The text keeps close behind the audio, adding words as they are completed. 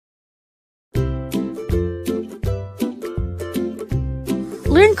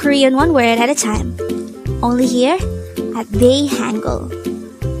Learn Korean one word at a time. Only here at Dae-Hangul.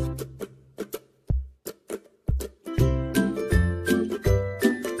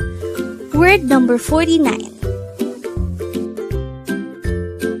 Word number 49.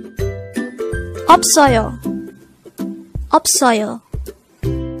 Eopseoyo. Eopseoyo.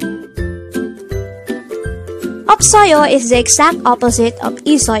 Eopseoyo is the exact opposite of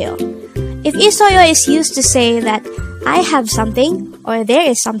Eopseoyo. If Eopseoyo is used to say that I have something or there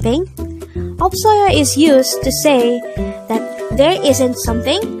is something, Eopseoyo is used to say that there isn't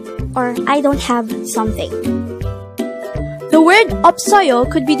something or I don't have something. The word Eopseoyo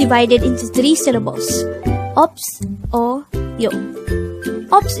could be divided into 3 syllables. Eopseoyo.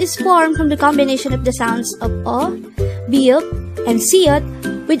 Ops is formed from the combination of the sounds of O, Biot, and Siot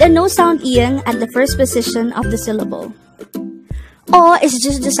with a no sound ian at the first position of the syllable. O is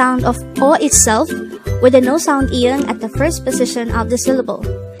just the sound of O itself with a no sound ian at the first position of the syllable.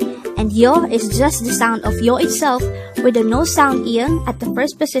 And Yo is just the sound of Yo itself with a no sound ian at the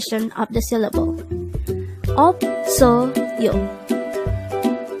first position of the syllable. Eopseoyo.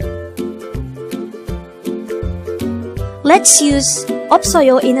 Let's use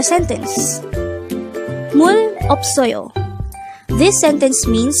Eopseoyo in a sentence. Mul eopseoyo. This sentence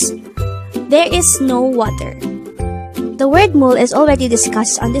means there is no water. The word mul is already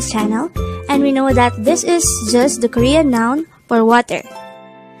discussed on this channel, and we know that this is just the Korean noun for water.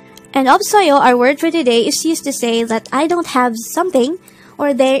 And eopseoyo, our word for today, is used to say that I don't have something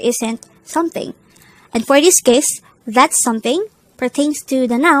or there isn't something. And for this case, that something pertains to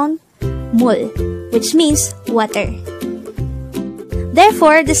the noun mul, which means water.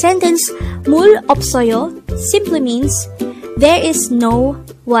 Therefore, the sentence mul eopseoyo simply means there is no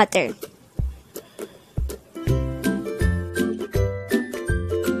water.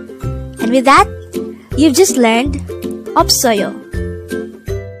 And with that, you've just learned eopseoyo.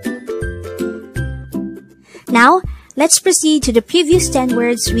 Now, let's proceed to the previous 10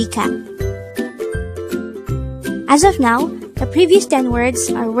 words recap. As of now, the previous 10 words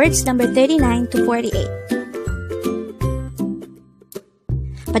are words number 39 to 48.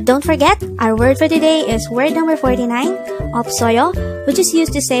 But don't forget, our word for today is word number 49, eopseoyo, which is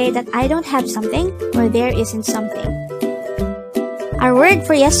used to say that I don't have something or there isn't something. Our word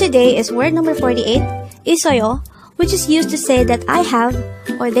for yesterday is word number 48, eopseoyo, which is used to say that I have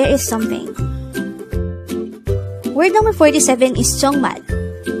or there is something. Word number 47 is 정말.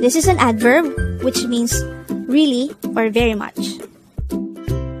 This is an adverb which means really or very much.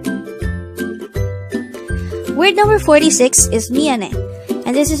 Word number 46 is 미안해.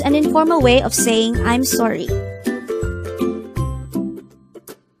 And this is an informal way of saying I'm sorry.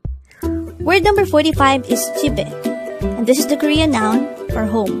 Word number 45 is 집에, and this is the Korean noun for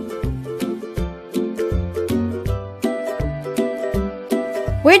home.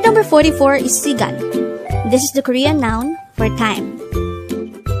 Word number 44 is 시간. This is the Korean noun for time.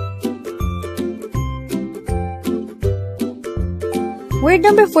 Word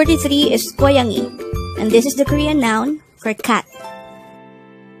number 43 is 고양이, and this is the Korean noun for cat.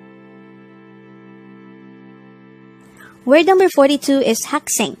 Word number 42 is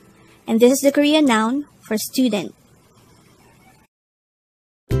학생, and this is the Korean noun for student.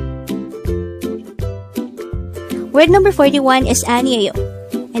 Word number 41 is 아니에요,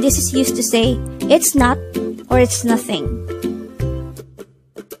 and this is used to say it's not or it's nothing.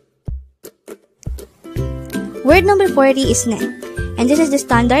 Word number 40 is 네, and this is the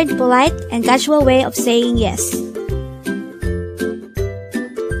standard, polite, and casual way of saying yes.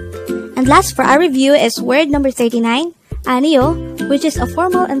 And last for our review is word number 39, 아니요, which is a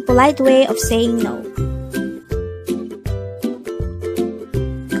formal and polite way of saying no.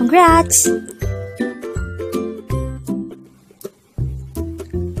 Congrats!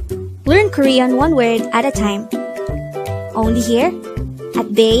 Learn Korean one word at a time. Only here at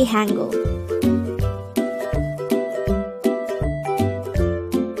Dae-Hangul.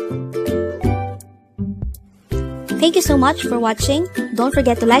 Thank you so much for watching. Don't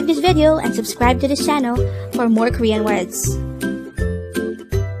forget to like this video and subscribe to this channel for more Korean words.